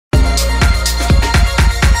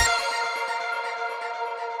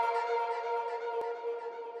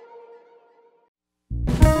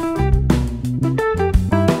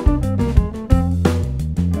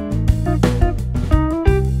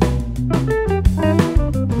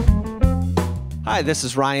Hi, this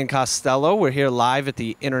is Ryan Costello. We're here live at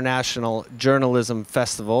the International Journalism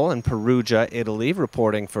Festival in Perugia, Italy,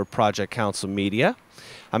 reporting for Project Council Media.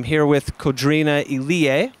 I'm here with Codrina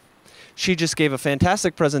Ilie. She just gave a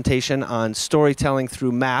fantastic presentation on storytelling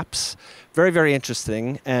through maps. Very, very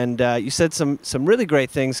interesting. And you said some really great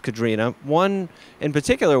things, Codrina. One in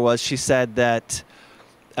particular was she said that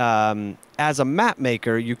as a map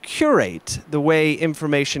maker, you curate the way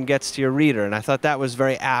information gets to your reader. And I thought that was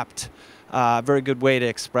very apt. Very good way to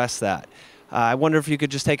express that. I wonder if you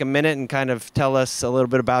could just take a minute and kind of tell us a little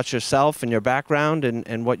bit about yourself and your background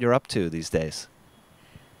and what you're up to these days.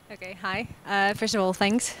 Okay, hi. First of all,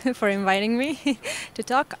 thanks for inviting me to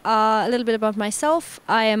talk a little bit about myself.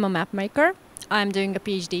 I am a map maker. I'm doing a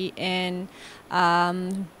PhD in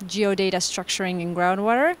geodata structuring in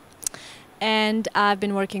groundwater. And I've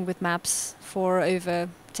been working with maps for over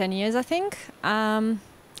 10 years, I think.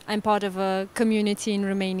 I'm part of a community in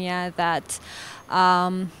Romania that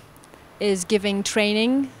is giving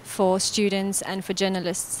training for students and for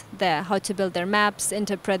journalists there, how to build their maps,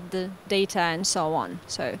 interpret the data, and so on.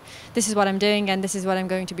 So this is what I'm doing, and this is what I'm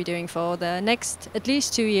going to be doing for the next at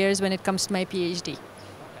least 2 years when it comes to my PhD.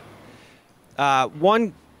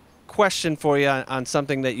 One question for you on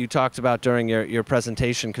something that you talked about during your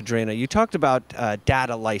presentation, Codrina. You talked about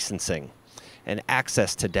data licensing and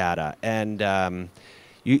access to data, and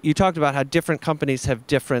you talked about how different companies have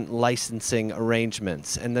different licensing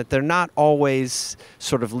arrangements and that they're not always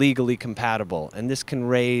sort of legally compatible, and this can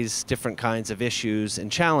raise different kinds of issues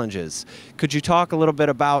and challenges. Could you talk a little bit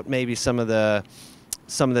about maybe some of the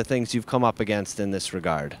things you've come up against in this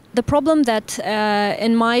regard? The problem that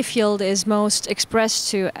in my field is most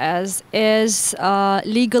expressed to as is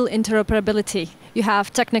legal interoperability. You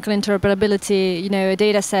have technical interoperability, you know, a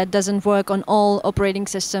data set doesn't work on all operating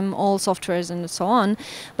system, all softwares and so on,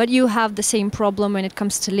 but you have the same problem when it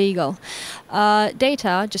comes to legal.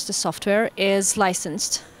 Data, just a software, is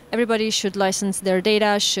licensed. Everybody should license their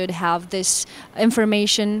data, should have this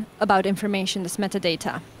information about information, this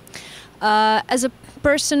metadata. As a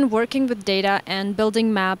person working with data and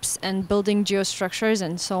building maps and building geostructures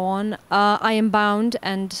and so on, I am bound,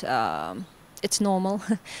 and it's normal,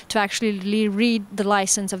 to actually read the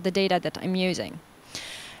license of the data that I'm using.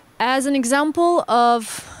 As an example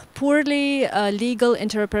of poorly legal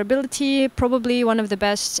interoperability, probably one of the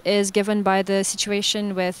best is given by the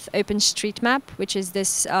situation with OpenStreetMap, which is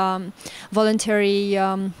this voluntary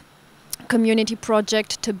community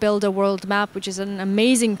project to build a world map, which is an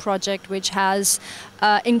amazing project which has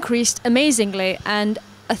increased amazingly, and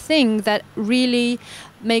a thing that really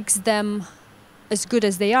makes them as good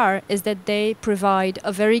as they are is that they provide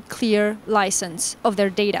a very clear license of their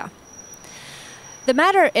data. The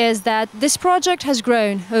matter is that this project has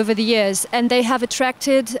grown over the years, and they have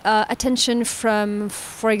attracted attention from,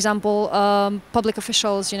 for example, public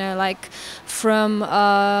officials, you know, like from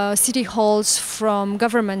city halls, from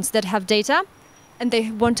governments that have data, and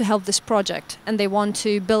they want to help this project, and they want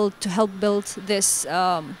to help build this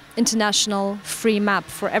international free map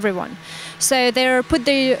for everyone. So they put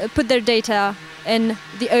their data in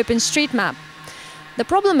the OpenStreetMap. The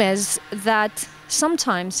problem is that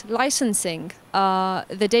sometimes licensing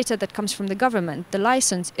the data that comes from the government, the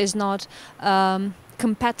license is not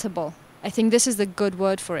compatible. I think this is the good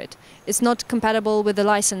word for it. It's not compatible with the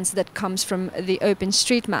license that comes from the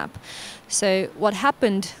OpenStreetMap. So what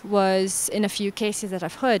happened was, in a few cases that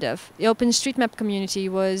I've heard of, the OpenStreetMap community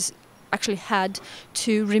actually had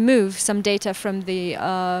to remove some data from the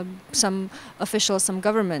some officials, some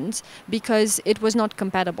governments, because it was not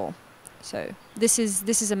compatible. So this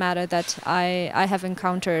is a matter that I have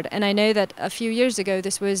encountered, and I know that a few years ago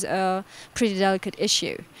this was a pretty delicate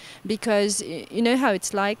issue, because you know how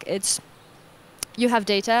it's like. You have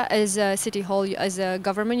data as a city hall, as a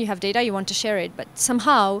government, you have data, you want to share it, but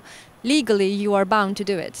somehow legally you are bound to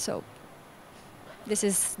do it. So this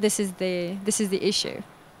is the issue.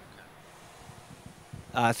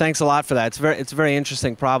 Thanks a lot for that. It's a very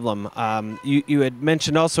interesting problem. You had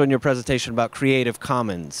mentioned also in your presentation about Creative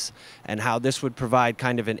Commons and how this would provide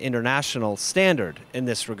kind of an international standard in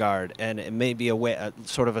this regard, and it may be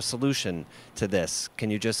sort of a solution to this.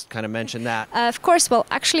 Can you just kind of mention that? Of course. Well,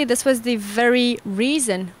 actually, this was the very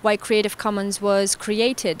reason why Creative Commons was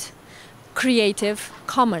created. Creative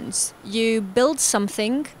Commons. You build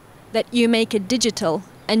something that you make it digital,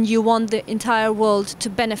 and you want the entire world to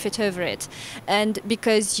benefit over it. And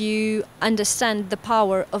because you understand the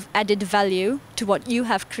power of added value to what you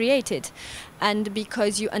have created, and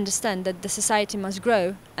because you understand that the society must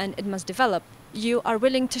grow and it must develop, you are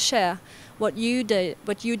willing to share what you did,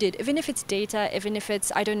 even if it's data, even if it's,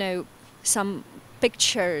 I don't know, some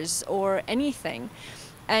pictures or anything.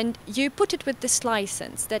 and you put it with this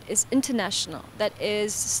license that is international, that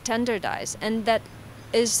is standardized, and that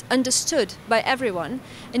is understood by everyone,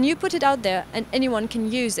 and you put it out there and anyone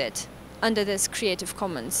can use it under this Creative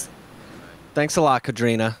Commons. Thanks a lot,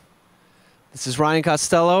 Codrina. This is Ryan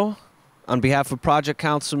Costello on behalf of Project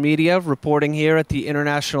Council Media, reporting here at the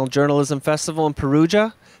International Journalism Festival in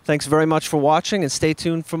Perugia. Thanks very much for watching, and stay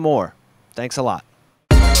tuned for more. Thanks a lot.